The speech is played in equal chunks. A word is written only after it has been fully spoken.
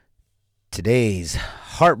Today's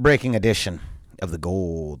heartbreaking edition of the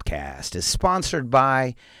Goldcast is sponsored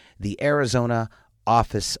by the Arizona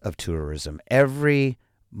Office of Tourism. Every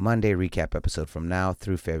Monday recap episode from now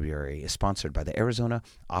through February is sponsored by the Arizona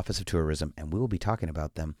Office of Tourism, and we will be talking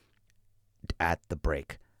about them at the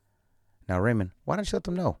break. Now, Raymond, why don't you let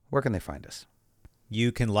them know? Where can they find us?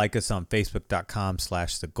 You can like us on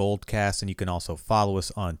Facebook.com/thegoldcast, and you can also follow us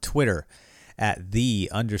on Twitter at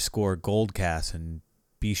 @the_Goldcast, and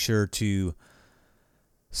be sure to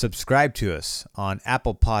subscribe to us on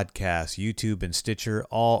Apple Podcasts, YouTube, and Stitcher,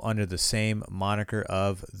 all under the same moniker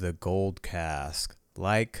of the Goldcast.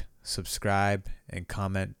 Like, subscribe, and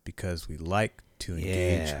comment because we like to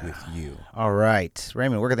engage with you. All right.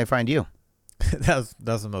 Raymond, where can they find you? That's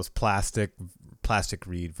the most plastic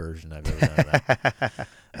read version I've ever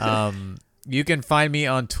done. You can find me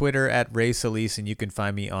on Twitter at Ray Solis, and you can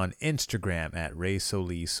find me on Instagram at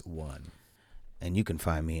RaySolis1. And you can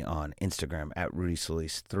find me on Instagram at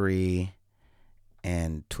RudySolis3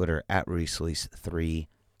 and Twitter at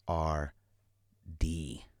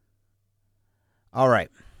RudySolis3RD. All right.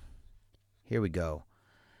 Here we go.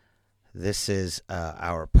 This is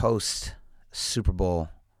our post-Super Bowl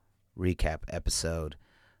recap episode.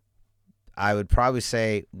 I would probably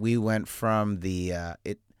say we went from the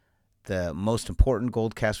most important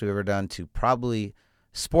Goldcast we've ever done to probably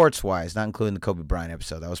sports-wise, not including the Kobe Bryant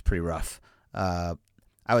episode. That was pretty rough. I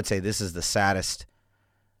would say this is the saddest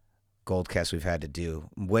Goldcast we've had to do.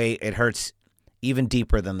 It hurts even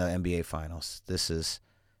deeper than the NBA Finals. This is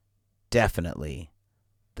definitely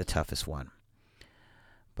the toughest one.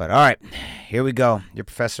 But all right, here we go. Your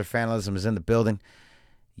professor of fanalism is in the building.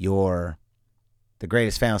 You're the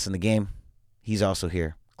greatest fanalist in the game. He's also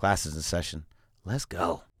here. Class is in session. Let's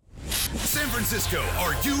go. San Francisco,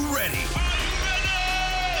 are you ready?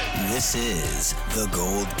 This is the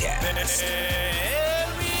Goldcast.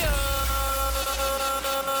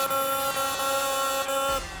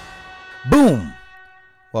 Boom!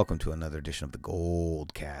 Welcome to another edition of the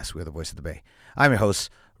Goldcast. We're the voice of the Bay. I'm your host,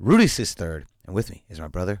 Rudy Solis III, and with me is my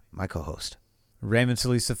brother, my co-host, Raymond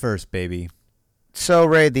Solis the first, baby. So,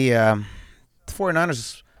 Ray, the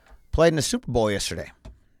 49ers played in the Super Bowl yesterday,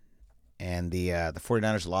 and the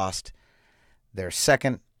 49ers lost their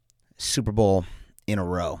second Super Bowl in a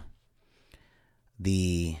row.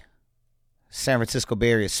 The San Francisco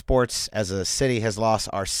Bay Area sports as a city has lost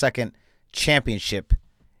our second championship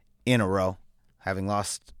in a row, having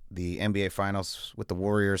lost the NBA Finals with the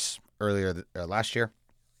Warriors earlier last year.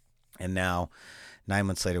 And now, 9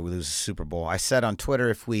 months later, we lose the Super Bowl. I said on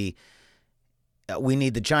Twitter, if we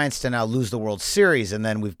need the Giants to now lose the World Series, and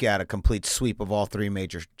then we've got a complete sweep of all three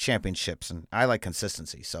major championships. And I like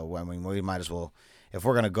consistency. So, I mean, we might as well, if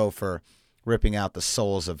we're going to go for ripping out the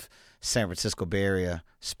souls of San Francisco Bay Area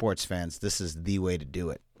sports fans, this is the way to do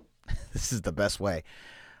it. This is the best way.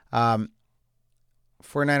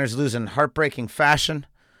 49ers lose in heartbreaking fashion.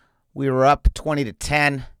 We were up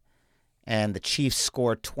 20-10, and the Chiefs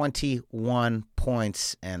scored 21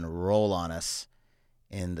 points and roll on us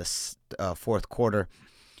in the fourth quarter.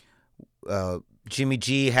 Jimmy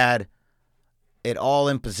G had it all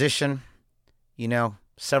in position.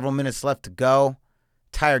 Several minutes left to go.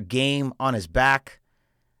 Entire game on his back.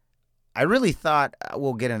 I really thought,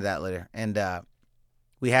 we'll get into that later, and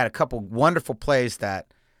we had a couple wonderful plays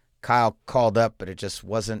that Kyle called up, but it just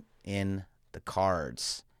wasn't in the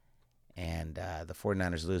cards. And the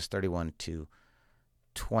 49ers lose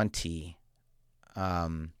 31-20.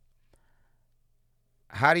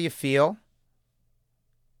 How do you feel?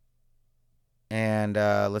 And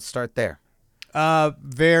let's start there.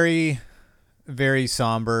 Very, very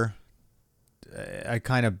somber. I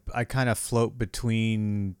kind of float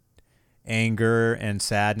between anger and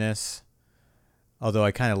sadness, although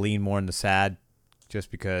I kind of lean more in the sad,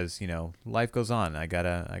 just because life goes on. I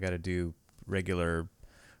gotta do regular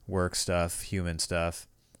work stuff, human stuff,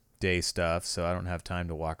 day stuff, so I don't have time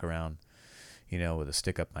to walk around with a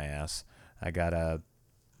stick up my ass. I gotta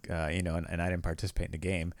and I didn't participate in the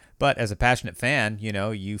game, but as a passionate fan,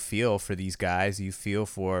 you feel for these guys, you feel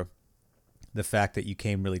for the fact that you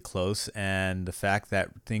came really close, and the fact that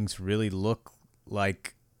things really look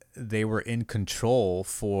like they were in control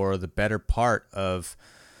for the better part of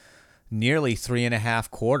nearly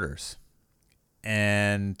 3.5 quarters.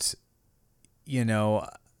 And,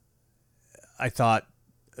 I thought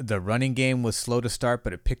the running game was slow to start,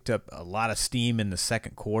 but it picked up a lot of steam in the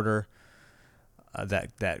second quarter.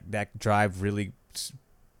 That drive really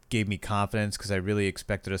gave me confidence, because I really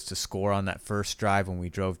expected us to score on that first drive when we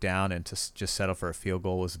drove down, and to just settle for a field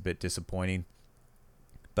goal was a bit disappointing.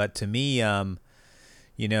 But to me, I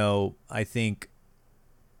think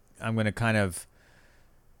I'm going to kind of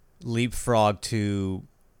leapfrog to,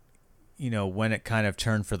 when it kind of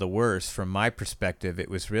turned for the worse. From my perspective, it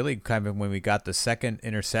was really kind of when we got the second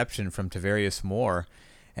interception from Tavarius Moore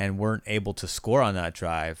and weren't able to score on that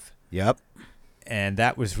drive. Yep. And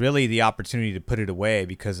that was really the opportunity to put it away,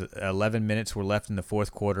 because 11 minutes were left in the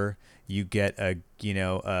fourth quarter. You get a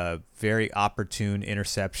very opportune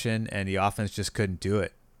interception, and the offense just couldn't do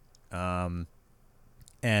it. And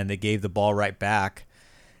they gave the ball right back.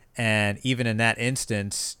 And even in that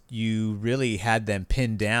instance, you really had them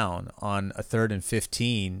pinned down on a 3rd and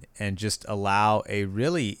 15 and just allow a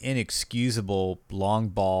really inexcusable long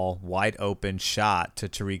ball, wide open shot to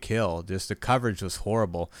Tyreek Hill. Just the coverage was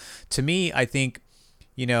horrible. To me, I think,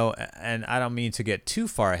 and I don't mean to get too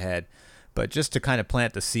far ahead, but just to kind of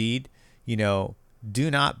plant the seed,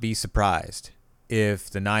 do not be surprised if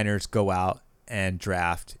the Niners go out and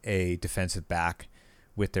draft a defensive back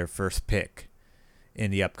with their first pick in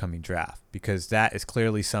the upcoming draft, because that is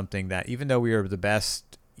clearly something that, even though we are the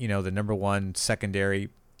best, the number one secondary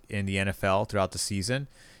in the NFL throughout the season,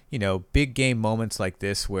 big game moments like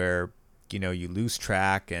this where, you lose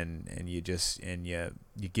track and you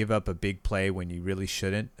give up a big play when you really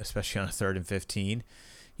shouldn't, especially on a 3rd and 15.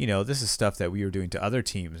 This is stuff that we were doing to other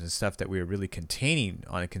teams and stuff that we were really containing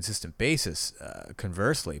on a consistent basis,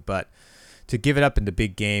 conversely. But to give it up in the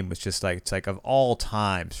big game was just like, it's like of all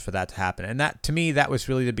times for that to happen. And that, to me, that was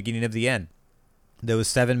really the beginning of the end. There was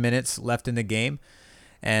 7 minutes left in the game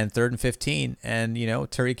and 3rd and 15. And,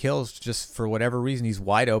 Tyreek Hill's just, for whatever reason, he's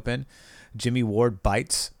wide open. Jimmy Ward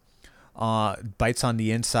bites on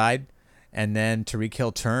the inside, and then Tyreek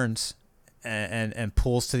Hill turns and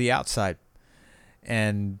pulls to the outside.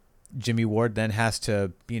 And Jimmy Ward then has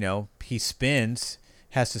to, he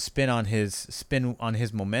has to spin on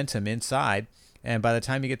his momentum inside, and by the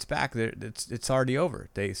time he gets back there, it's already over.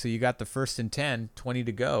 So you got the 1st and 10, 20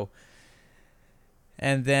 to go,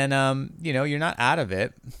 and then you're not out of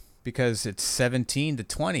it because it's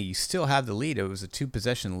 17-20. You still have the lead. It was a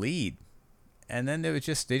 2-possession lead, and then they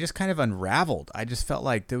just kind of unraveled. I just felt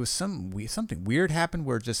like there was something weird happened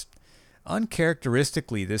where just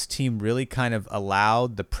uncharacteristically this team really kind of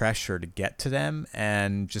allowed the pressure to get to them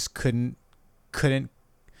and just couldn't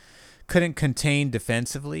contain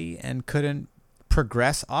defensively and couldn't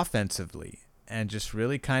progress offensively, and just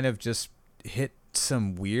really kind of just hit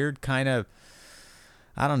some weird kind of,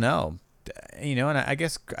 I don't know, and I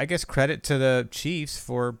guess credit to the Chiefs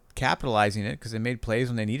for capitalizing it, because they made plays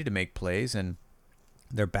when they needed to make plays, and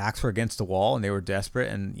their backs were against the wall and they were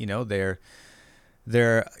desperate, and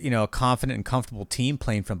they're a confident and comfortable team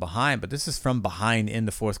playing from behind, but this is from behind in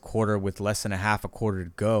the fourth quarter with less than a half a quarter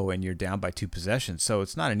to go, and you're down by 2 possessions. So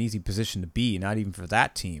it's not an easy position to be, not even for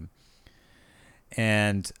that team.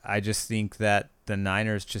 And I just think that the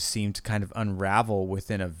Niners just seemed to kind of unravel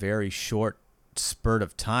within a very short spurt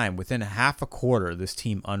of time. Within a half a quarter, this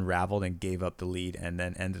team unraveled and gave up the lead, and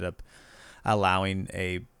then ended up allowing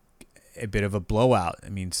a bit of a blowout. I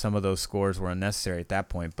mean, some of those scores were unnecessary at that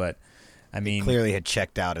point, but I mean, clearly had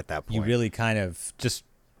checked out at that point. You really kind of just,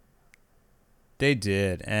 they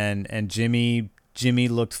did, and Jimmy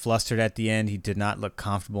looked flustered at the end. He did not look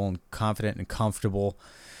comfortable and confident and comfortable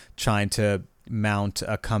trying to mount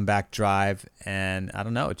a comeback drive, and I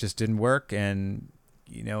don't know, it just didn't work. And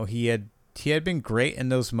he had been great in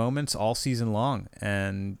those moments all season long,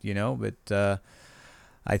 and but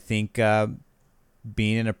I think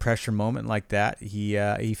being in a pressure moment like that,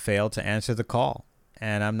 he failed to answer the call.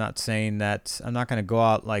 And I'm not saying that, I'm not going to go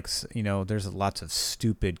out like, there's lots of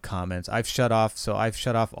stupid comments. I've shut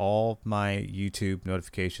off all my YouTube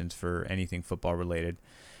notifications for anything football related.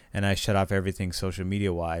 And I shut off everything social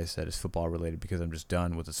media wise that is football related, because I'm just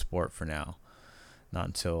done with the sport for now. Not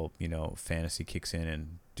until, fantasy kicks in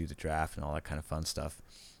and do the draft and all that kind of fun stuff.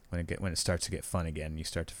 When it starts to get fun again, you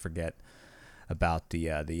start to forget about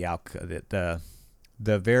the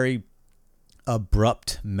very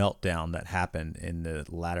abrupt meltdown that happened in the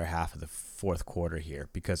latter half of the fourth quarter here,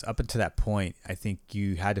 because up until that point, I think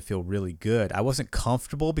you had to feel really good. I wasn't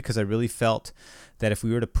comfortable because I really felt that if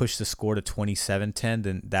we were to push the score to 27-10,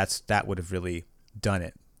 then that would have really done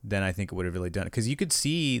it. Then I think it would have really done it, because you could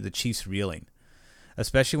see the Chiefs reeling,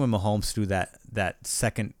 especially when Mahomes threw that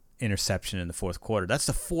second interception in the fourth quarter. That's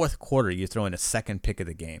the fourth quarter. You throw in a second pick of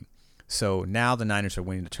the game. So now the Niners are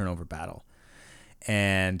winning the turnover battle.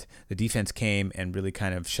 And the defense came and really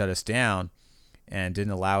kind of shut us down and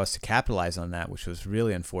didn't allow us to capitalize on that, which was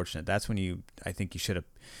really unfortunate. That's when I think you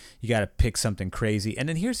got to pick something crazy. And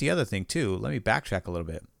then here's the other thing too. Let me backtrack a little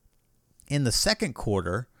bit. In the second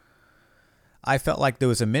quarter, I felt like there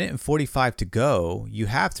was 1:45 to go. You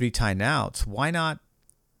have 3 timeouts. Why not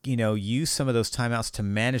use some of those timeouts to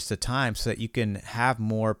manage the time so that you can have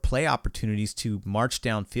more play opportunities to march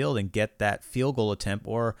downfield and get that field goal attempt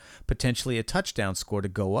or potentially a touchdown score to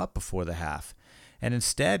go up before the half. And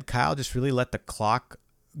instead, Kyle just really let the clock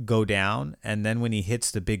go down, and then when he hits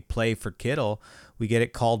the big play for Kittle, we get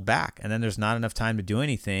it called back, and then there's not enough time to do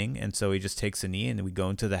anything, and so he just takes a knee and we go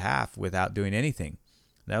into the half without doing anything.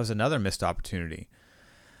 That was another missed opportunity.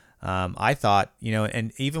 I thought,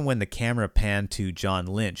 and even when the camera panned to John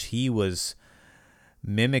Lynch, he was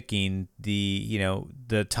mimicking the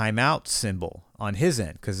timeout symbol on his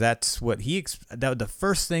end, because that's what that was the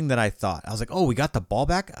first thing that I thought. I was like, oh, we got the ball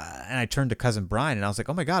back, and I turned to Cousin Brian, and I was like,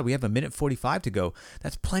 oh my God, we have 1:45 to go.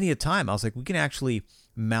 That's plenty of time. I was like, we can actually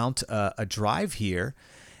mount a drive here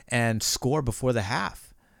and score before the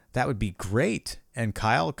half. That would be great. And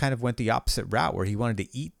Kyle kind of went the opposite route, where he wanted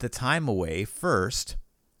to eat the time away first.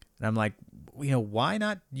 And I'm like, why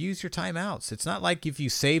not use your timeouts? It's not like if you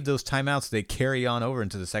save those timeouts, they carry on over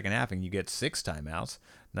into the second half and you get 6 timeouts.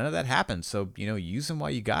 None of that happens. So, use them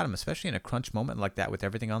while you got them, especially in a crunch moment like that with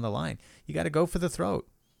everything on the line. You got to go for the throat.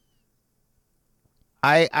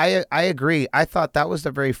 I agree. I thought that was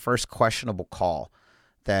the very first questionable call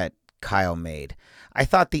that Kyle made. I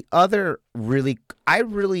thought the other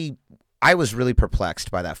I was really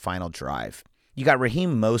perplexed by that final drive. You got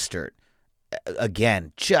Raheem Mostert,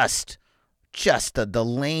 again, just the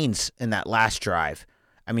lanes in that last drive.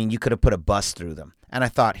 I mean, you could have put a bus through them. And I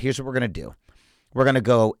thought, here's what we're going to do. We're going to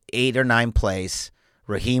go 8 or 9 plays.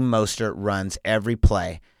 Raheem Mostert runs every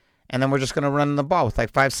play. And then we're just going to run the ball with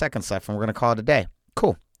like 5 seconds left, and we're going to call it a day.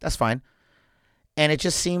 Cool. That's fine. And it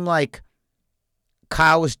just seemed like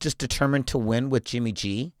Kyle was just determined to win with Jimmy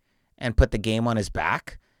G and put the game on his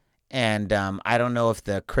back. And I don't know if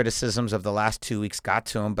the criticisms of the last 2 weeks got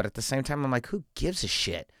to him, but at the same time, I'm like, who gives a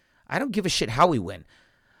shit? I don't give a shit how we win.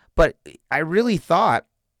 But I really thought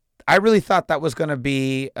that was going to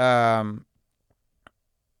be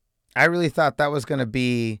I really thought that was going to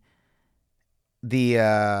be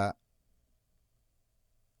the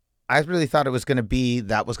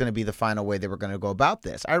the final way they were going to go about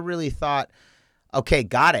this. I really thought, okay,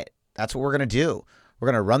 got it. That's what we're going to do. We're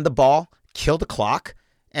going to run the ball, kill the clock,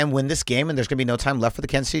 and win this game, and there's going to be no time left for the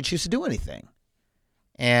Kansas City Chiefs to do anything.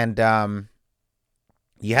 And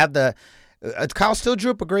you have Kyle still drew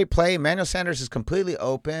up a great play. Emmanuel Sanders is completely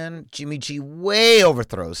open. Jimmy G way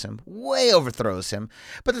overthrows him.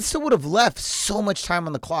 But it still would have left so much time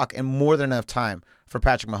on the clock and more than enough time for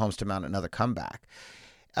Patrick Mahomes to mount another comeback.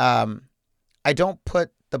 I don't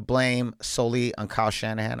put the blame solely on Kyle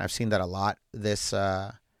Shanahan. I've seen that a lot.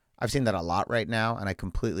 I've seen that a lot right now, and I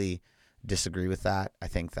completely disagree with that. I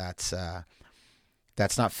think that's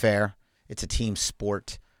not fair. It's a team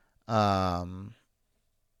sport.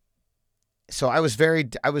 So I was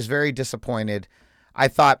very disappointed. I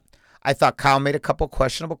thought Kyle made a couple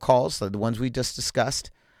questionable calls, the ones we just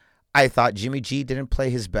discussed. I thought Jimmy G didn't play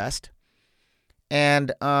his best,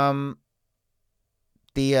 and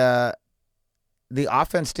the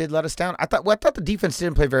offense did let us down. I thought the defense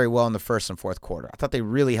didn't play very well in the first and fourth quarter. I thought they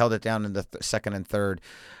really held it down in the second and third,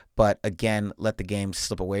 but again, let the game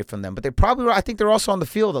slip away from them. But they probably were. I think they're also on the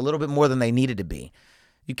field a little bit more than they needed to be.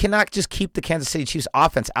 You cannot just keep the Kansas City Chiefs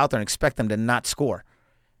offense out there and expect them to not score.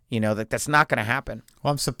 That's not going to happen.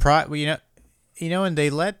 Well, I'm surprised. And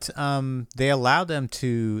they allowed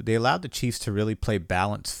the Chiefs to really play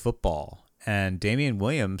balanced football. And Damian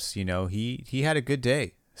Williams, he had a good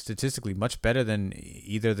day. Statistically, much better than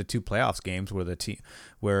either of the 2 playoffs games where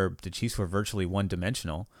the Chiefs were virtually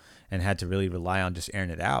one-dimensional and had to really rely on just airing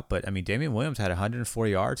it out. But, Damian Williams had 104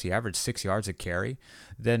 yards. He averaged 6 yards a carry.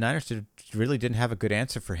 The Niners really didn't have a good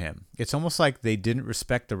answer for him. It's almost like they didn't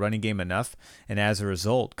respect the running game enough, and as a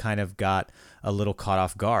result, kind of got a little caught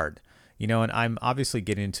off guard. And I'm obviously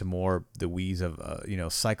getting into more the weeds of,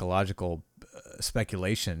 psychological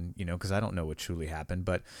speculation, because I don't know what truly happened,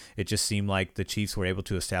 but it just seemed like the Chiefs were able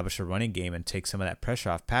to establish a running game and take some of that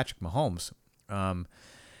pressure off Patrick Mahomes.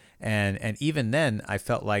 And even then, I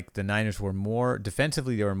felt like the Niners were more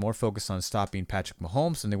defensively. They were more focused on stopping Patrick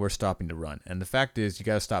Mahomes than they were stopping the run. And the fact is, you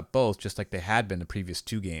got to stop both, just like they had been the previous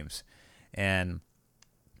 2 games. And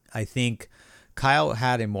I think Kyle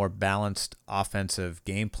had a more balanced offensive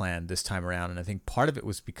game plan this time around, and I think part of it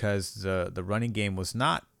was because the running game was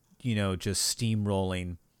not, just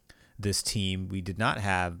steamrolling this team. We did not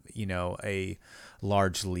have, a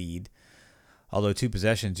large lead. Although 2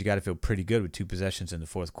 possessions, you got to feel pretty good with 2 possessions in the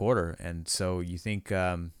fourth quarter, and so you think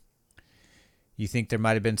there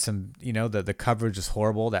might have been some, the coverage is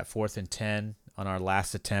horrible. That 4th and 10 on our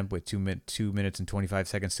last attempt with 2 minutes and 25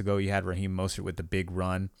 seconds to go, you had Raheem Mostert with the big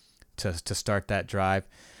run to start that drive,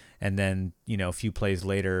 And then, a few plays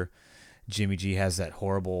later, Jimmy G has that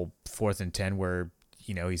horrible 4th and 10 where,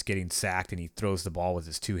 he's getting sacked and he throws the ball with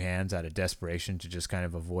his 2 hands out of desperation to just kind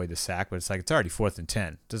of avoid the sack. But it's like, it's already 4th and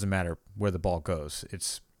 10. It doesn't matter where the ball goes.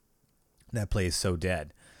 That play is so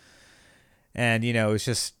dead. And,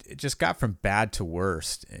 it just got from bad to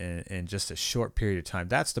worst in just a short period of time.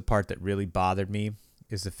 That's the part that really bothered me,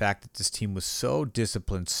 is the fact that this team was so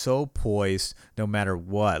disciplined, so poised, no matter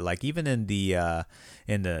what. Like even in the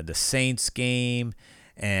Saints game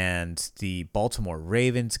and the Baltimore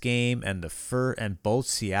Ravens game and and both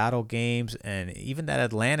Seattle games and even that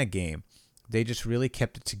Atlanta game, they just really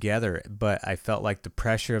kept it together. But I felt like the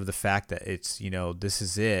pressure of the fact that it's, this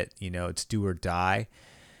is it, it's do or die.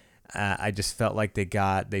 I just felt like they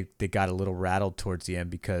got a little rattled towards the end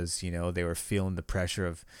because, they were feeling the pressure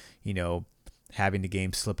of, having the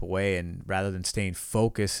game slip away, and rather than staying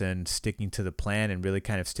focused and sticking to the plan and really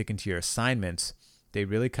kind of sticking to your assignments, they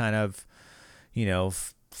really kind of,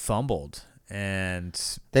 fumbled,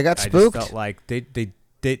 and they got spooked. I just felt like they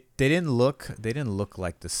didn't look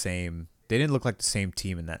like the same. They didn't look like the same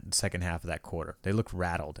team in that second half of that quarter. They looked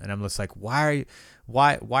rattled, and I'm just like, why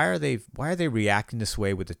are they reacting this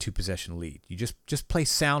way with a 2-possession lead? You just play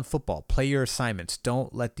sound football, play your assignments.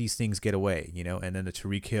 Don't let these things get away, And then the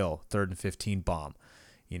Tyreek Hill 3rd and 15 bomb,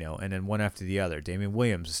 and then one after the other. Damian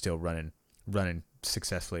Williams is still running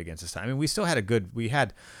successfully against us. I mean, we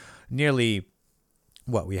had nearly.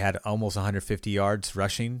 We had almost 150 yards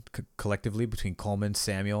rushing collectively between Coleman,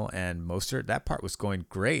 Samuel, and Mostert. That part was going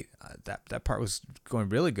great. That part was going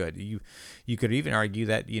really good. You could even argue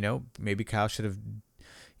that, maybe Kyle should have,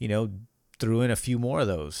 threw in a few more of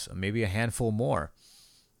those, maybe a handful more.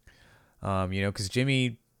 Because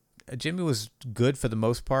Jimmy was good for the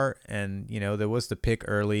most part, and, there was the pick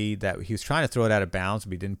early that he was trying to throw it out of bounds,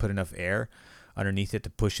 but he didn't put enough air underneath it to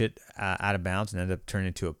push it out of bounds and ended up turning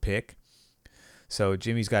into a pick. So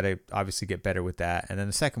Jimmy's got to obviously get better with that. And then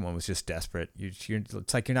the second one was just desperate.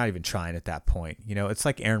 It's like you're not even trying at that point. It's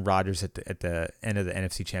like Aaron Rodgers at the end of the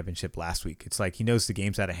NFC Championship last week. It's like he knows the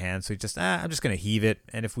game's out of hand, so he just, I'm just going to heave it.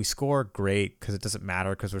 And if we score, great, because it doesn't matter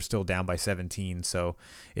because we're still down by 17. So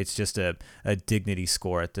it's just a dignity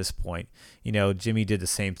score at this point. Jimmy did the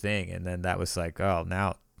same thing, and then that was like, oh,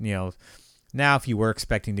 now if you were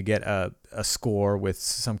expecting to get a score with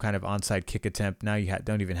some kind of onside kick attempt, now you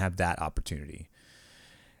don't even have that opportunity.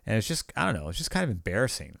 And it's just, I don't know, it's just kind of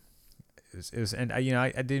embarrassing. It was, and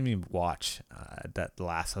I didn't even watch that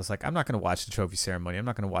last. I was like, I'm not going to watch the trophy ceremony. I'm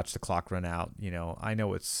not going to watch the clock run out. I know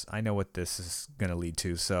what this is going to lead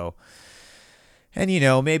to. So, and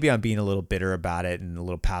maybe I'm being a little bitter about it and a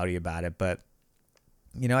little pouty about it, but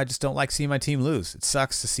I just don't like seeing my team lose. It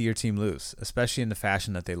sucks to see your team lose, especially in the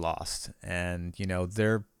fashion that they lost. And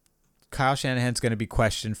Kyle Shanahan's going to be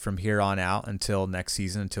questioned from here on out until next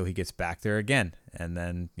season, until he gets back there again. And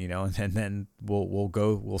then, and then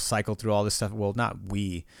we'll cycle through all this stuff. Well, not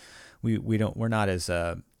we're not as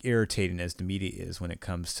irritating as the media is when it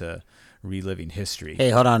comes to reliving history. Hey,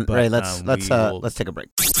 hold on, Ray. Let's take a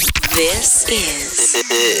break. This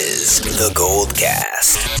is the Gold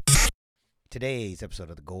Cast. Today's episode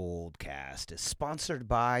of the Gold Cast is sponsored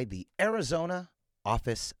by the Arizona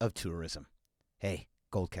Office of Tourism. Hey,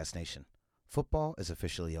 Goldcast Nation, football is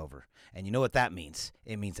officially over. And you know what that means?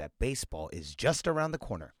 It means that baseball is just around the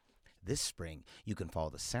corner. This spring, you can follow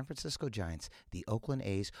the San Francisco Giants, the Oakland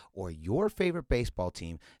A's, or your favorite baseball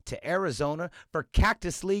team to Arizona for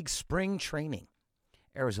Cactus League spring training.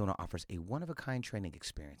 Arizona offers a one-of-a-kind training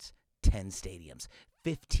experience. 10 stadiums,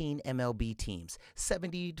 15 MLB teams,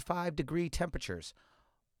 75-degree temperatures.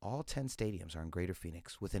 All 10 stadiums are in Greater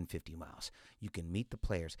Phoenix, within 50 miles. You can meet the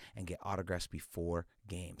players and get autographs before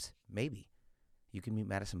games. Maybe you can meet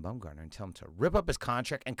Madison Bumgarner and tell him to rip up his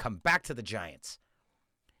contract and come back to the Giants.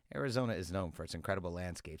 Arizona is known for its incredible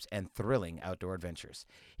landscapes and thrilling outdoor adventures.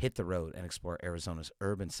 Hit the road and explore Arizona's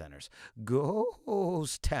urban centers,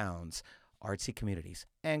 ghost towns, artsy communities,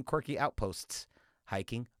 and quirky outposts.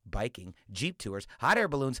 Hiking, biking, jeep tours, hot air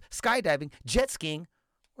balloons, skydiving, jet skiing,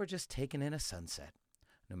 or just taking in a sunset.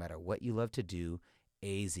 No matter what you love to do,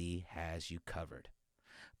 AZ has you covered.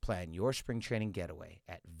 Plan your spring training getaway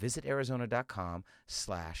at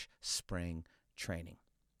visitarizona.com/spring training.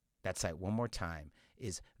 That site, one more time,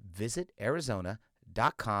 is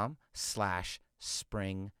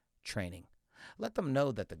visitarizona.com/spring training. Let them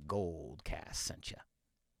know that the Gold Cast sent you.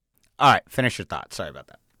 All right, finish your thoughts. Sorry about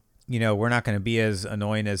that. We're not going to be as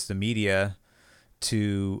annoying as the media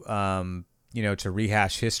to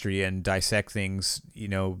rehash history and dissect things,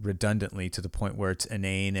 redundantly to the point where it's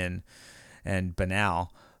inane and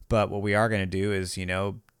banal. But what we are going to do is,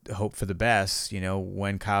 hope for the best.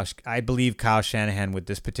 When I believe Kyle Shanahan with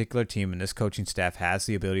this particular team and this coaching staff has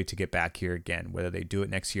the ability to get back here again. Whether they do it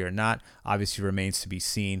next year or not, obviously remains to be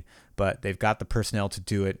seen. But they've got the personnel to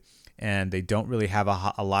do it, and they don't really have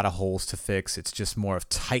a lot of holes to fix. It's just more of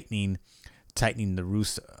tightening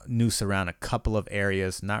the noose around a couple of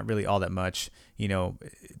areas, not really all that much.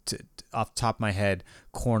 Off the top of my head,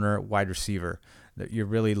 corner, wide receiver. You're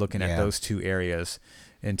really looking at those two areas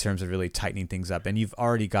in terms of really tightening things up. And you've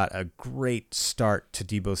already got a great start to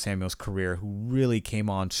Deebo Samuel's career, who really came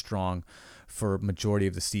on strong for majority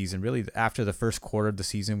of the season. Really, after the first quarter of the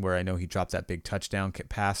season, where I know he dropped that big touchdown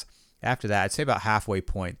pass, after that, I'd say about halfway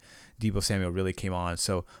point, Deebo Samuel really came on.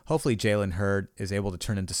 So hopefully Jalen Hurd is able to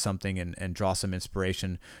turn into something and draw some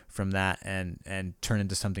inspiration from that and turn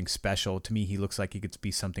into something special. To me, he looks like he could be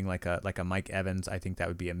something like a Mike Evans. I think that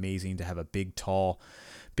would be amazing to have a big, tall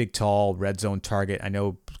red zone target. I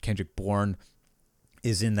know Kendrick Bourne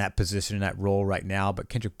is in that position, in that role right now, but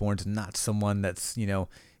Kendrick Bourne's not someone that's,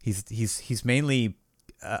 he's mainly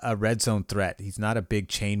a red zone threat. He's not a big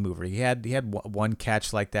chain mover. He had one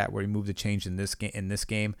catch like that where he moved the chains in this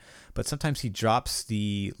game, but sometimes he drops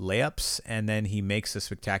the layups and then he makes a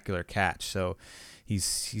spectacular catch. So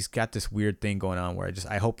he's got this weird thing going on where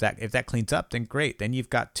I hope that if that cleans up, then great. Then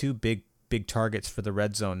you've got two big targets for the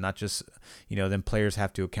red zone, not just, then players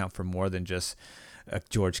have to account for more than just a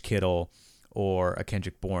George Kittle or a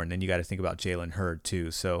Kendrick Bourne. Then you got to think about Jalen Hurd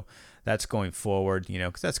too. So that's going forward,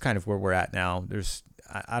 because that's kind of where we're at now.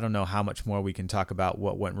 I don't know how much more we can talk about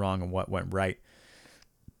what went wrong and what went right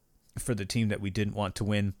for the team that we didn't want to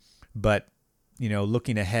win. But,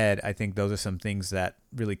 looking ahead, I think those are some things that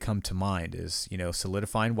really come to mind is,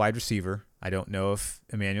 solidifying wide receiver. I don't know if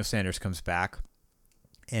Emmanuel Sanders comes back.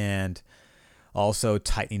 And also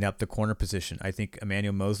tightening up the corner position. I think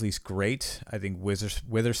Emmanuel Mosley's great. I think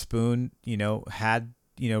Witherspoon,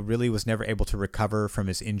 really was never able to recover from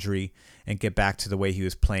his injury and get back to the way he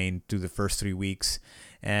was playing through the first 3 weeks.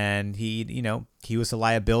 And he was a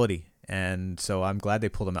liability. And so I'm glad they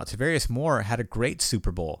pulled him out. Tavarius Moore had a great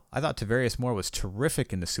Super Bowl. I thought Tavarius Moore was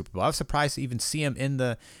terrific in the Super Bowl. I was surprised to even see him in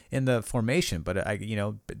the formation, but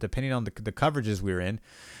depending on the coverages we were in,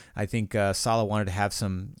 I think Saleh wanted to have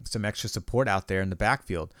some extra support out there in the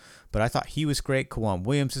backfield. But I thought he was great. Kawhi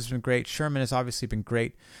Williams has been great. Sherman has obviously been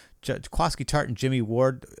great. Jaquiski Tartt and Jimmy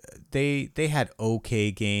Ward, they had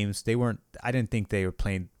okay games. I didn't think they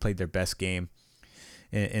played their best game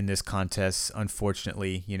in this contest.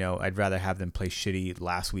 Unfortunately, I'd rather have them play shitty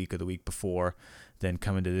last week or the week before than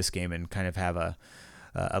come into this game and kind of have a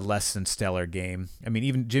less than stellar game. I mean,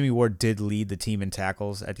 even Jimmy Ward did lead the team in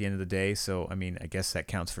tackles at the end of the day. So, I mean, I guess that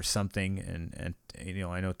counts for something. And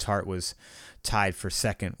I know Tartt was tied for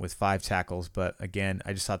second with 5 tackles, but again,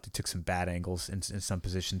 I just thought they took some bad angles in some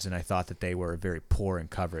positions, and I thought that they were very poor in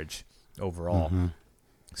coverage overall. Mm-hmm.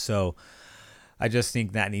 So I just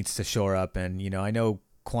think that needs to shore up. And, I know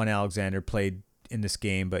Quan Alexander played in this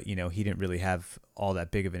game, but, he didn't really have all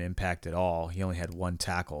that big of an impact at all. He only had 1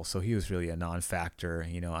 tackle, so he was really a non-factor.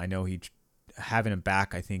 I know having him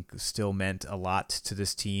back, I think, still meant a lot to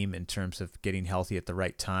this team in terms of getting healthy at the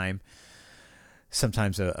right time.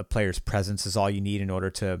 Sometimes a player's presence is all you need in order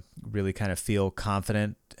to really kind of feel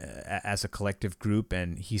confident as a collective group,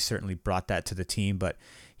 and he certainly brought that to the team, but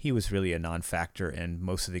he was really a non-factor in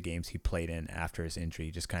most of the games he played in after his injury.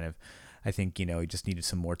 He just kind of, I think, he just needed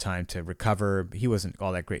some more time to recover. He wasn't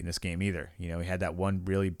all that great in this game either. He had that one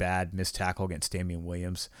really bad missed tackle against Damian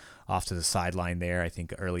Williams off to the sideline there, I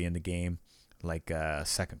think early in the game, like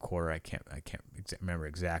second quarter. I can't remember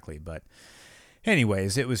exactly, but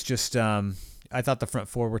anyways, it was just I thought the front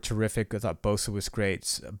four were terrific. I thought Bosa was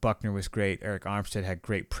great. Buckner was great. Eric Armstead had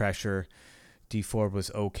great pressure. D Ford was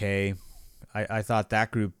okay. I thought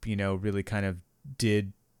that group, really kind of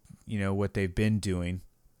did, what they've been doing.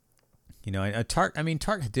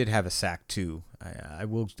 Tartt did have a sack too. I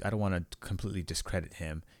don't want to completely discredit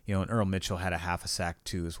him. And Earl Mitchell had a half a sack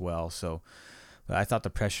too as well. So, but I thought the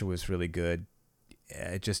pressure was really good.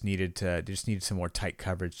 It just needed some more tight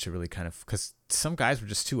coverage to really kind of, because some guys were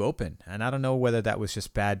just too open, and I don't know whether that was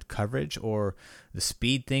just bad coverage or the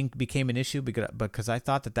speed thing became an issue, because I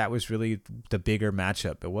thought that was really the bigger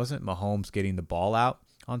matchup. It wasn't Mahomes getting the ball out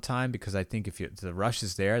on time, because I think if the rush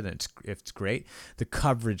is there, then it's great. The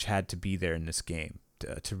coverage had to be there in this game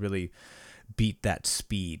to really beat that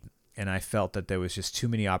speed. And I felt that there was just too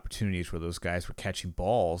many opportunities where those guys were catching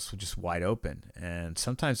balls just wide open. And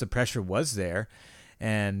sometimes the pressure was there.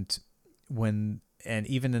 And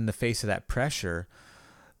even in the face of that pressure,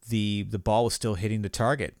 the ball was still hitting the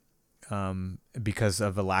target because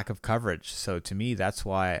of a lack of coverage. So to me, that's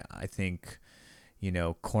why I think,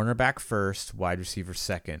 cornerback first, wide receiver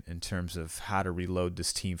second in terms of how to reload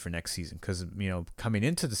this team for next season. Because, coming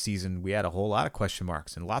into the season, we had a whole lot of question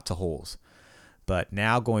marks and lots of holes. But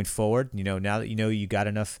now going forward, now that you got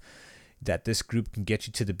enough that this group can get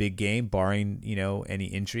you to the big game, barring, any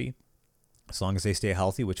injury, as long as they stay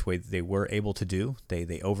healthy, which way they were able to do.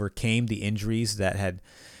 They overcame the injuries that had,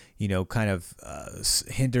 kind of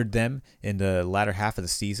hindered them in the latter half of the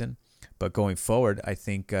season. But going forward, I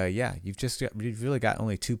think, you've really got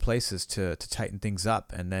only two places to tighten things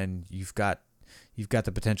up, and then you've got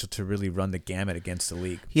the potential to really run the gamut against the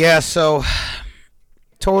league. Yeah, so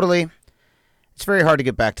totally, it's very hard to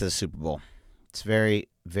get back to the Super Bowl. It's very,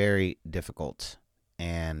 very difficult,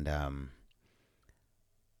 and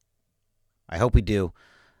I hope we do.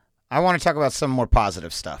 I want to talk about some more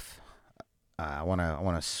positive stuff. I want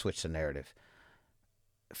to switch the narrative.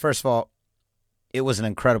 First of all, it was an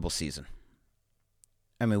incredible season.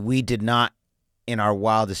 I mean, we did not, in our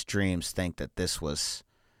wildest dreams, think that this was,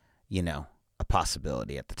 a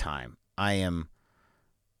possibility at the time. I am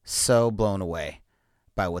so blown away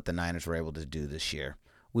by what the Niners were able to do this year.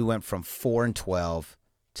 We went from 4-12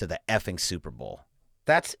 to the effing Super Bowl.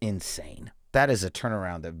 That's insane. That is a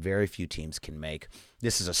turnaround that very few teams can make.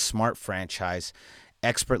 This is a smart franchise,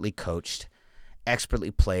 expertly coached,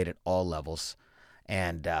 expertly played at all levels.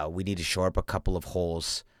 And we need to shore up a couple of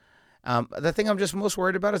holes. The thing I'm just most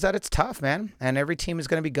worried about is that it's tough, man. And every team is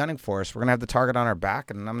going to be gunning for us. We're going to have the target on our back.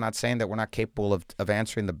 And I'm not saying that we're not capable of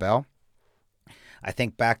answering the bell. I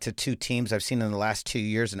think back to two teams I've seen in the last 2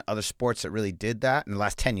 years in other sports that really did that in the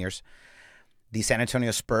last 10 years. The San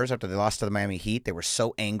Antonio Spurs, after they lost to the Miami Heat, they were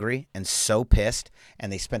so angry and so pissed.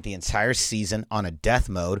 And they spent the entire season on a death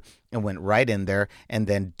mode and went right in there and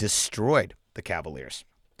then destroyed the Cavaliers.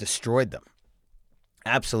 Destroyed them.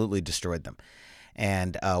 Absolutely destroyed them.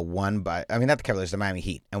 And won by, not the Cavaliers, the Miami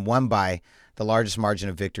Heat, and won by the largest margin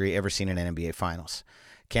of victory ever seen in an NBA Finals.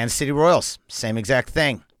 Kansas City Royals, same exact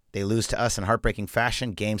thing. They lose to us in heartbreaking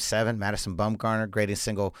fashion. Game 7, Madison Bumgarner, greatest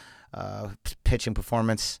single pitching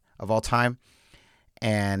performance of all time.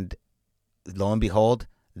 And lo and behold,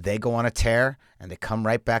 they go on a tear, and they come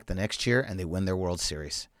right back the next year, and they win their World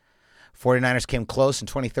Series. 49ers came close in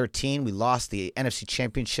 2013. We lost the NFC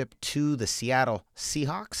Championship to the Seattle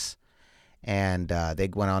Seahawks, and they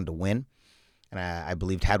went on to win. And I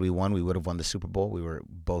believed had we won, we would have won the Super Bowl. We were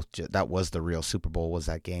both that was the real Super Bowl, was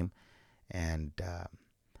that game. And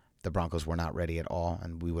the Broncos were not ready at all,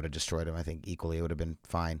 and we would have destroyed them. I think equally it would have been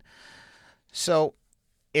fine. So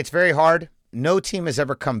it's very hard. No team has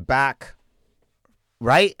ever come back.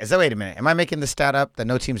 Right? Wait a minute. Am I making the stat up that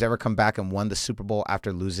no team's ever come back and won the Super Bowl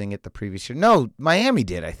after losing it the previous year? No, Miami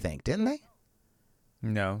did, I think. Didn't they?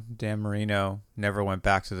 No, Dan Marino never went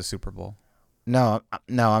back to the Super Bowl. No,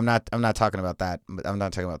 I'm not talking about that. I'm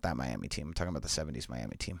not talking about that Miami team. I'm talking about the 70s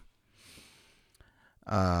Miami team.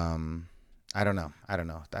 I don't know. I don't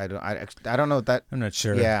know what that. I'm not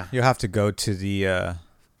sure. Yeah. You'll have to go to the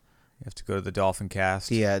Dolphin cast.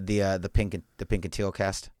 The pink and teal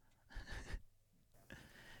cast.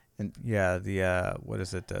 And yeah, what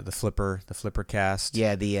is it? The Flipper cast.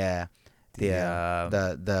 Yeah, the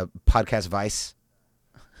podcast Vice.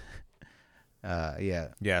 Yeah.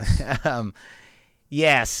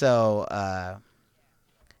 Yeah. So,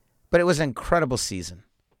 but it was an incredible season.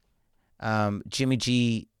 Jimmy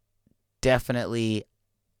G, definitely,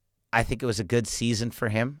 I think it was a good season for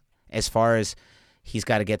him as far as he's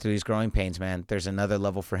got to get through these growing pains, man. There's another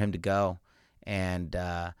level for him to go. And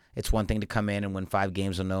it's one thing to come in and win 5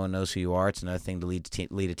 games when no one knows who you are. It's another thing to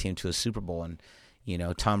lead a team to a Super Bowl. And,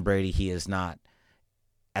 Tom Brady, he is not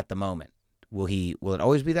at the moment. Will it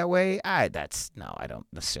always be that way? I don't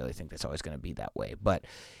necessarily think that's always going to be that way. But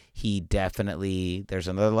he definitely, there's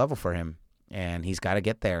another level for him. And he's got to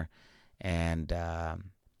get there. And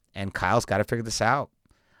Kyle's got to figure this out.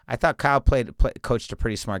 I thought Kyle coached a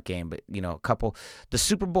pretty smart game. But, the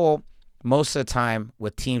Super Bowl, most of the time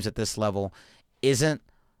with teams at this level, isn't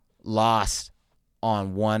lost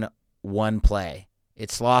on one play.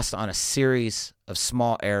 It's lost on a series of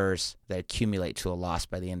small errors that accumulate to a loss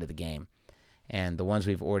by the end of the game. And the ones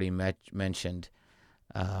we've already mentioned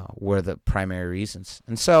were the primary reasons.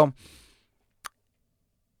 And so,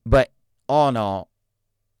 but all in all,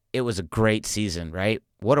 it was a great season, right?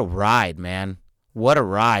 What a ride, man. What a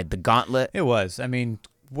ride. The gauntlet. It was. I mean,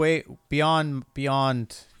 way beyond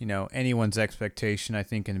anyone's expectation. I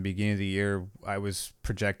think in the beginning of the year I was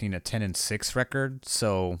projecting a 10-6 record,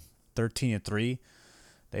 so 13-3.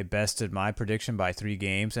 They bested my prediction by 3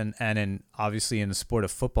 games, and obviously in the sport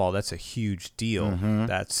of football, that's a huge deal. Mm-hmm.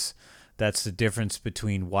 That's the difference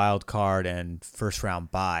between wild card and first round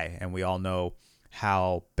bye, and we all know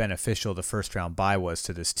how beneficial the first round bye was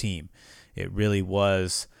to this team. It really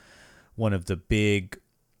was one of the big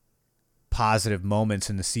positive moments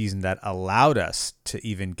in the season that allowed us to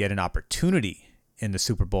even get an opportunity in the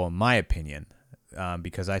Super Bowl, in my opinion,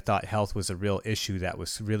 because I thought health was a real issue that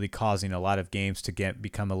was really causing a lot of games to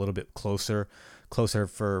become a little bit closer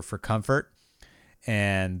for comfort.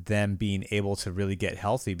 And them being able to really get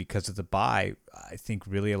healthy because of the bye, I think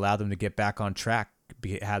really allowed them to get back on track.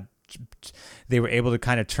 They were able to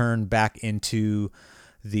kind of turn back into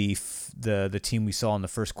the team we saw in the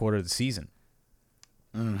first quarter of the season.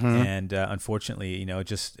 Mm-hmm. And unfortunately,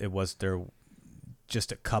 it was there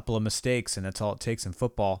just a couple of mistakes, and that's all it takes in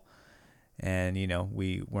football. And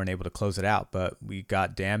we weren't able to close it out, but we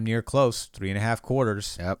got damn near close. 3.5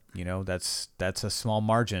 quarters. Yep. That's a small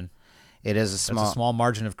margin. It is a small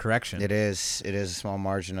margin of correction. It is a small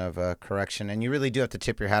margin of correction, and you really do have to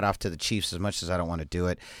tip your hat off to the Chiefs. As much as I don't want to do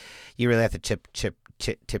it, you really have to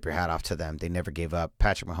tip your hat off to them. They never gave up.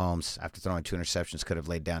 Patrick Mahomes, after throwing 2 interceptions, could have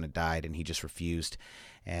laid down and died, and he just refused.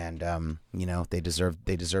 And they deserved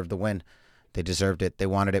the win. They deserved it. They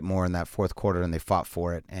wanted it more in that fourth quarter, and they fought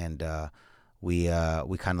for it. And we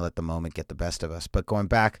kind of let the moment get the best of us. But going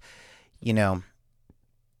back,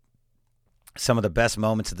 some of the best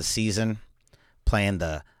moments of the season, playing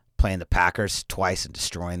the Packers twice and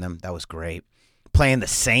destroying them. That was great. Playing the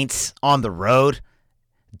Saints on the road,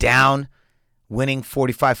 down, winning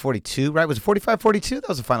 45-42, right? Was it 45-42? That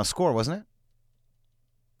was the final score, wasn't it?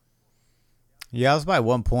 Yeah, it was by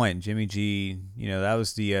 1 point. Jimmy G, that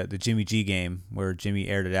was the Jimmy G game where Jimmy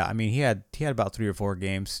aired it out. I mean, he had about 3 or 4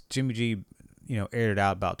 games. Jimmy G, aired it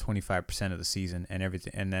out about 25% of the season and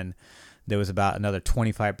everything, and then there was about another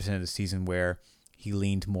 25% of the season where he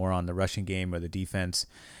leaned more on the rushing game or the defense.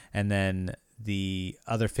 And then the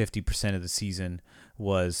other 50% of the season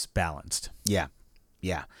was balanced. Yeah.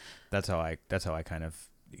 Yeah. That's how I kind of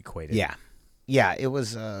equate it. Yeah. Yeah. It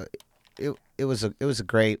was a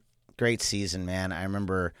great season, man. I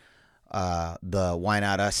remember the Why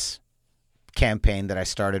Not Us campaign that I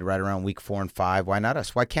started right around week 4 and 5. Why not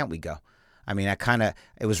us? Why can't we go? I mean,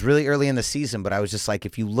 it was really early in the season, but I was just like,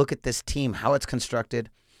 if you look at this team, how it's constructed,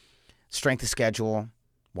 strength of schedule,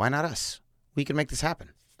 why not us? We can make this happen.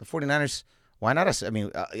 The 49ers, why not us? I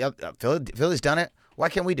mean, Philly's done it. Why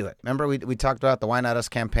can't we do it? Remember, we talked about the Why Not Us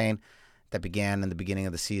campaign that began in the beginning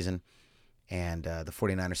of the season, and the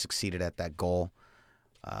 49ers succeeded at that goal,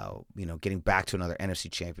 getting back to another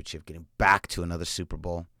NFC championship, getting back to another Super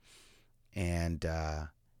Bowl. And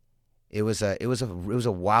it was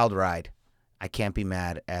a wild ride. I can't be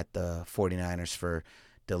mad at the 49ers for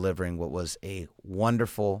delivering what was a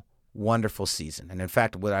wonderful, wonderful season. And in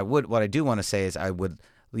fact, what I do want to say is I would,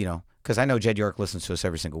 because I know Jed York listens to us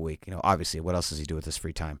every single week. Obviously, what else does he do with his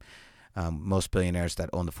free time? Most billionaires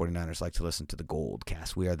that own the 49ers like to listen to the Gold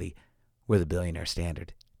Cast. We're the billionaire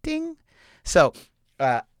standard. Ding. So,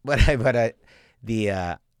 I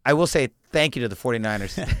will say thank you to the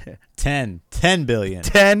 49ers. 10 billion.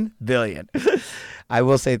 10 billion. I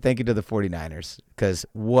will say thank you to the 49ers because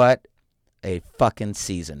what a fucking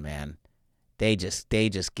season, man. They just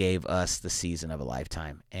gave us the season of a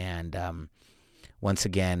lifetime. And once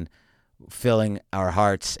again, filling our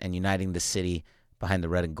hearts and uniting the city behind the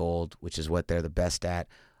red and gold, which is what they're the best at.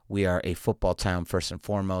 We are a football town first and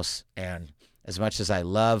foremost. And as much as I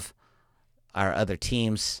love our other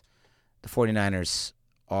teams, the 49ers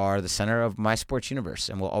are the center of my sports universe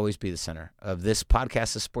and will always be the center of this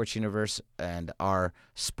podcast, the sports universe, and our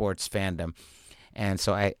sports fandom. And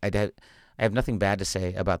so I have nothing bad to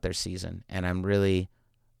say about their season, and I'm really,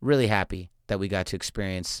 really happy that we got to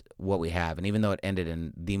experience what we have. And even though it ended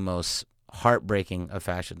in the most heartbreaking of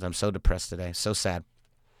fashions, I'm so depressed today, so sad.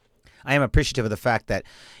 I am appreciative of the fact that,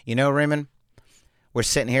 Raymond, we're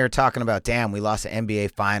sitting here talking about, damn, we lost the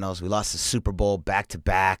NBA Finals, we lost the Super Bowl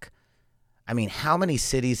back-to-back. I mean, how many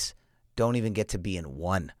cities don't even get to be in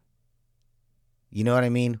one? You know what I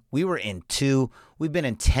mean? We were in 2. We've been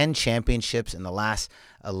in 10 championships in the last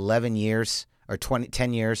 11 years or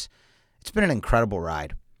 10 years. It's been an incredible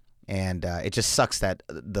ride. And it just sucks that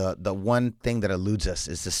the one thing that eludes us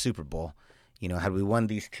is the Super Bowl. Had we won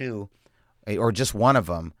these 2 or just one of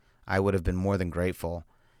them, I would have been more than grateful.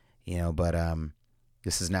 But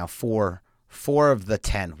this is now 4 of the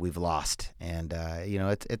 10 we've lost, and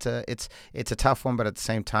it's a tough one, but at the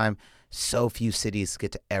same time, so few cities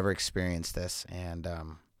get to ever experience this, and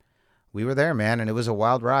we were there, man, and it was a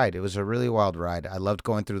wild ride. It was a really wild ride. I loved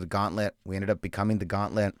going through the gauntlet. We ended up becoming the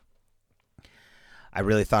gauntlet. I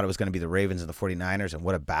really thought it was going to be the Ravens and the 49ers, and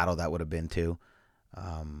what a battle that would have been too.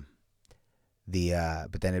 But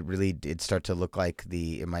then it really did start to look like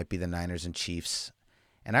it might be the Niners and Chiefs.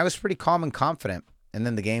 And I was pretty calm and confident. And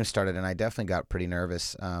then the game started, and I definitely got pretty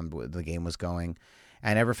nervous. The game was going.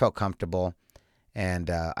 I never felt comfortable. And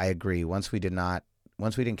I agree. Once we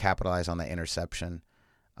didn't capitalize on the interception,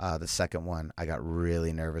 the second one, I got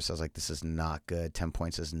really nervous. I was like, this is not good. 10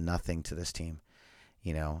 points is nothing to this team,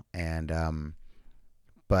 And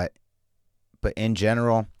but in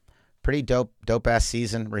general, pretty dope ass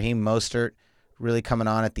season. Raheem Mostert really coming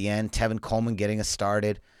on at the end. Tevin Coleman getting us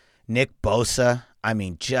started. Nick Bosa, I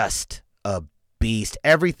mean, just a beast.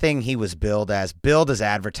 Everything he was billed as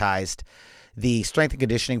advertised. The strength and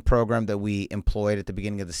conditioning program that we employed at the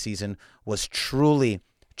beginning of the season was truly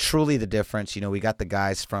the difference. We got the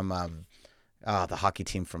guys from the hockey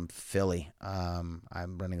team from Philly.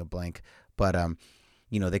 I'm running a blank, but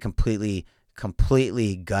they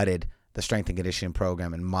completely gutted the strength and conditioning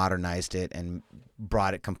program and modernized it and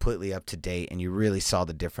brought it completely up to date. And you really saw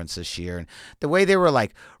the difference this year. And the way they were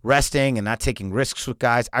like resting and not taking risks with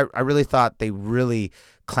guys, I really thought they really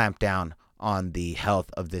clamped down on the health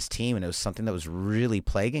of this team. And it was something that was really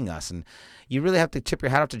plaguing us. And you really have to tip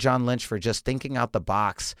your hat off to John Lynch for just thinking out the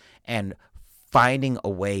box and finding a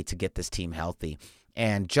way to get this team healthy.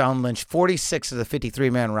 And John Lynch, 46 of the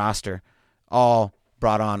 53-man roster, all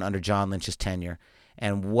brought on under John Lynch's tenure.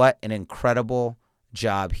 And what an incredible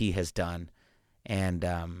job he has done. And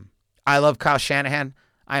I love Kyle Shanahan.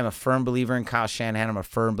 I am a firm believer in Kyle Shanahan. I'm a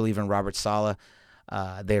firm believer in Robert Saleh.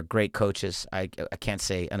 They're great coaches. I can't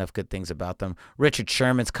say enough good things about them. Richard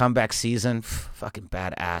Sherman's comeback season, fucking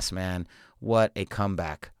badass, man. What a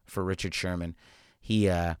comeback for Richard Sherman. He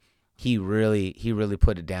really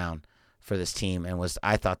put it down for this team and was,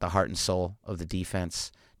 I thought, the heart and soul of the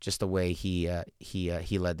defense. Just the way he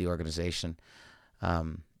led the organization.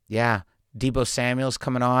 Deebo Samuel's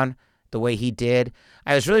coming on the way he did.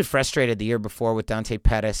 I was really frustrated the year before with Dante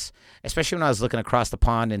Pettis, especially when I was looking across the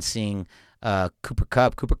pond and seeing Cooper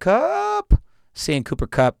Kupp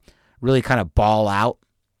really kind of ball out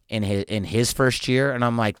in his first year, and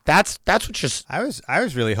I'm like, that's what just. I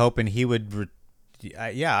was really hoping he would.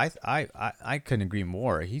 I couldn't agree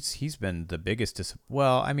more. He's been the biggest.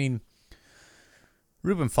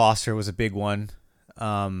 Reuben Foster was a big one.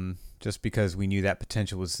 Just because we knew that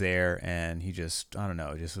potential was there, and he just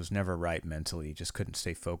was never right mentally. He just couldn't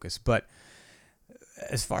stay focused. But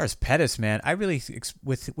as far as Pettis, man, I really,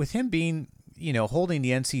 with him being, holding the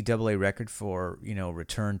NCAA record for,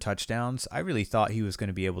 return touchdowns, I really thought he was going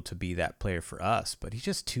to be able to be that player for us. But he's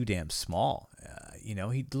just too damn small.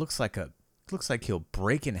 He looks like he'll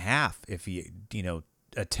break in half if he,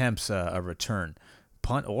 attempts a return,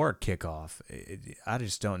 punt or kickoff. I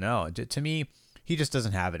just don't know. To me, he just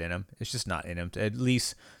doesn't have it in him. It's just not in him, at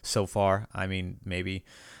least so far. I mean, maybe.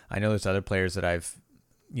 I know there's other players that I've,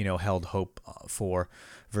 held hope for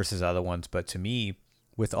versus other ones. But to me,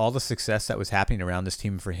 with all the success that was happening around this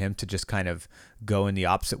team, for him to just kind of go in the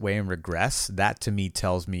opposite way and regress, that to me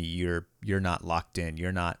tells me you're not locked in.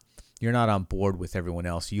 You're not on board with everyone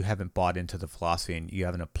else. You haven't bought into the philosophy, and you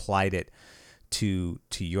haven't applied it to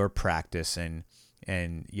your practice, and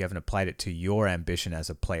you haven't applied it to your ambition as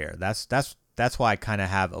a player. That's why I kind of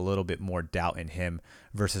have a little bit more doubt in him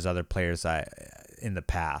versus other players in the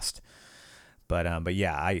past. But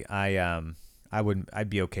yeah, I'd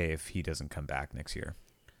be okay if he doesn't come back next year.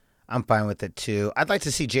 I'm fine with it too. I'd like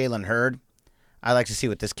to see Jalen Hurd. I'd like to see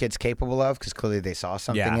what this kid's capable of, because clearly they saw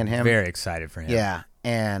something in him. Very excited for him. Yeah,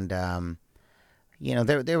 and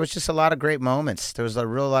there was just a lot of great moments. There was a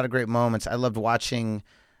lot of great moments. I loved watching.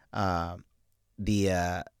 We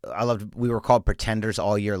were called pretenders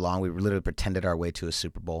all year long. We literally pretended our way to a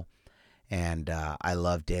Super Bowl, and I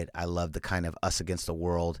loved it. I loved the kind of us against the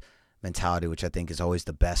world mentality, which I think is always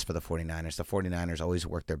the best for the 49ers. The 49ers always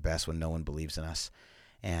work their best when no one believes in us,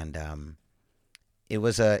 and it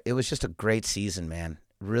was just a great season, man.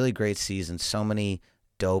 Really great season. So many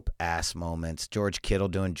dope ass moments. George Kittle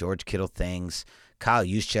doing George Kittle things. Kyle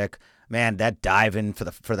Juszczyk. Man, that dive in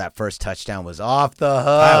for that first touchdown was off the hook.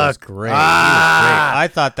 That was great. He was great. I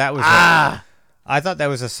thought that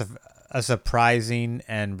was a surprising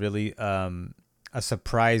and really a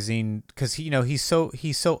surprising, because he's so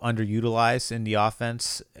underutilized in the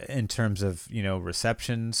offense in terms of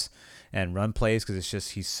receptions and run plays, because it's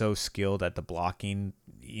just he's so skilled at the blocking.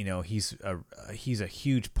 He's a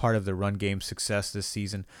huge part of the run game success this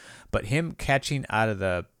season. But him catching out of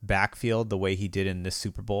the backfield the way he did in this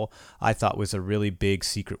Super Bowl, I thought was a really big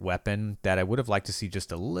secret weapon that I would have liked to see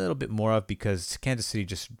just a little bit more of, because Kansas City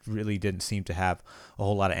just really didn't seem to have a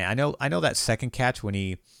whole lot of. I know that second catch when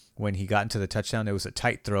he got into the touchdown, it was a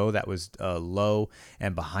tight throw that was low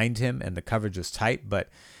and behind him, and the coverage was tight. But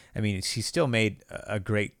I mean, he still made a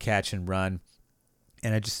great catch and run.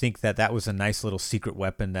 And I just think that was a nice little secret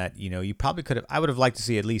weapon that, you probably could have. I would have liked to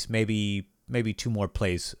see at least maybe two more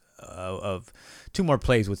plays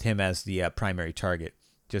with him as the primary target,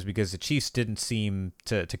 just because the Chiefs didn't seem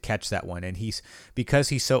to catch that one. And because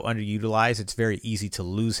he's so underutilized, it's very easy to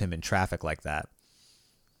lose him in traffic like that.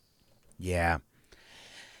 Yeah.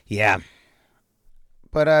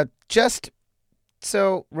 But just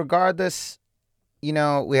so regardless, we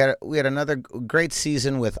had another great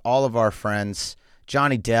season with all of our friends.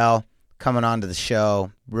 Johnny Dell coming on to the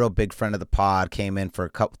show, real big friend of the pod, came in for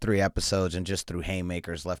 3 episodes and just threw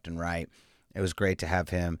haymakers left and right. It was great to have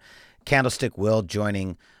him. Candlestick Will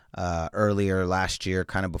joining earlier last year,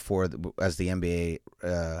 kind of before as the NBA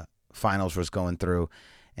finals was going through,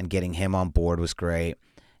 and getting him on board was great.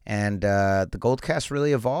 And the Goldcast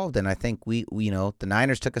really evolved, and I think we the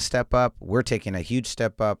Niners took a step up. We're taking a huge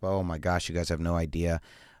step up. Oh my gosh, you guys have no idea.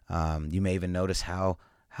 You may even notice how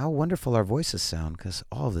wonderful our voices sound, because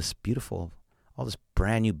all this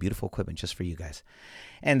brand new beautiful equipment just for you guys.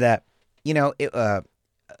 And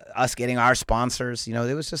us getting our sponsors,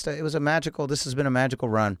 this has been a magical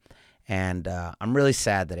run. And I'm really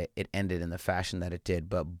sad that it ended in the fashion that it did.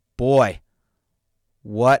 But boy,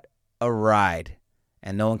 what a ride.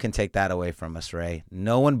 And no one can take that away from us, Ray.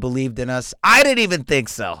 No one believed in us. I didn't even think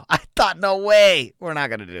so. I thought, no way, we're not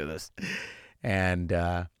going to do this. And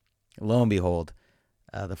lo and behold,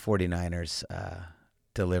 the 49ers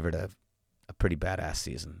delivered a pretty badass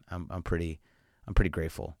season. I'm pretty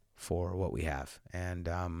grateful for what we have, and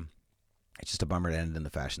it's just a bummer it ended in the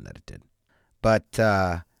fashion that it did. But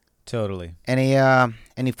totally.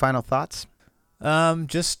 Any final thoughts?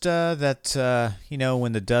 Just that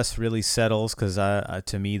when the dust really settles, because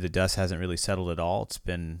to me the dust hasn't really settled at all. It's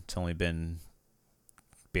only been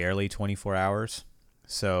barely 24 hours.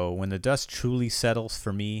 So when the dust truly settles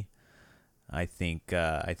for me, I think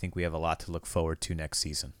we have a lot to look forward to next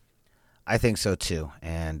season. I think so too,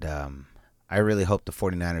 and I really hope the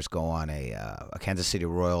 49ers go on a Kansas City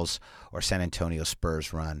Royals or San Antonio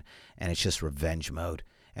Spurs run, and it's just revenge mode,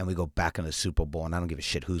 and we go back in the Super Bowl, and I don't give a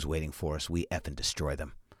shit who's waiting for us. We effing destroy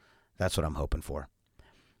them. That's what I'm hoping for.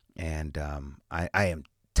 And I am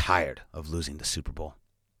tired of losing the Super Bowl.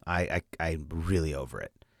 I'm really over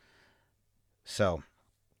it. So,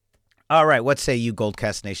 all right, what say you,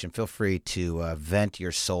 Goldcast Nation? Feel free to vent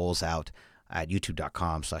your souls out at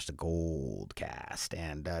youtube.com/thegoldcast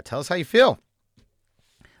and tell us how you feel.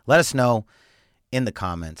 Let us know in the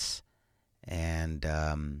comments. And,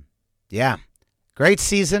 great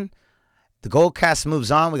season. The Goldcast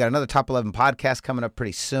moves on. We got another Top 11 podcast coming up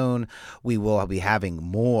pretty soon. We will be having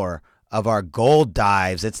more of our gold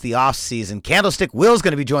dives. It's the off season. Candlestick Will's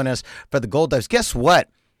going to be joining us for the gold dives. Guess what?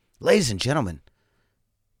 Ladies and gentlemen,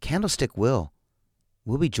 Candlestick Will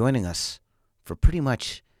be joining us for pretty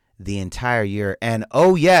much the entire year. And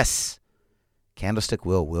oh yes, Candlestick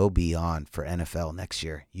Will be on for NFL next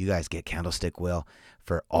year. You guys get Candlestick Will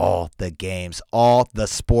for all the games, all the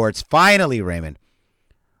sports. Finally, Raymond,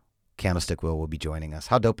 Candlestick Will be joining us.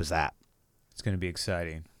 How dope is that? It's going to be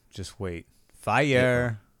exciting. Just wait.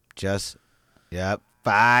 Fire.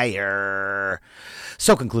 Fire.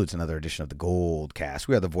 So concludes another edition of the Goldcast.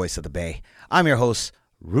 We are the voice of the Bay. I'm your host,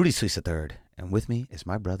 Rudy Solis III, and with me is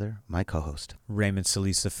my brother, my co-host, Raymond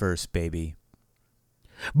Solis I, baby.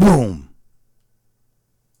 Boom.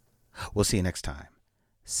 We'll see you next time.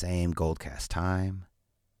 Same Goldcast time,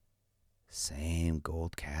 same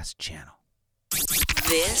Goldcast channel.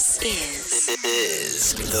 This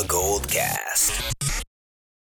is the Goldcast.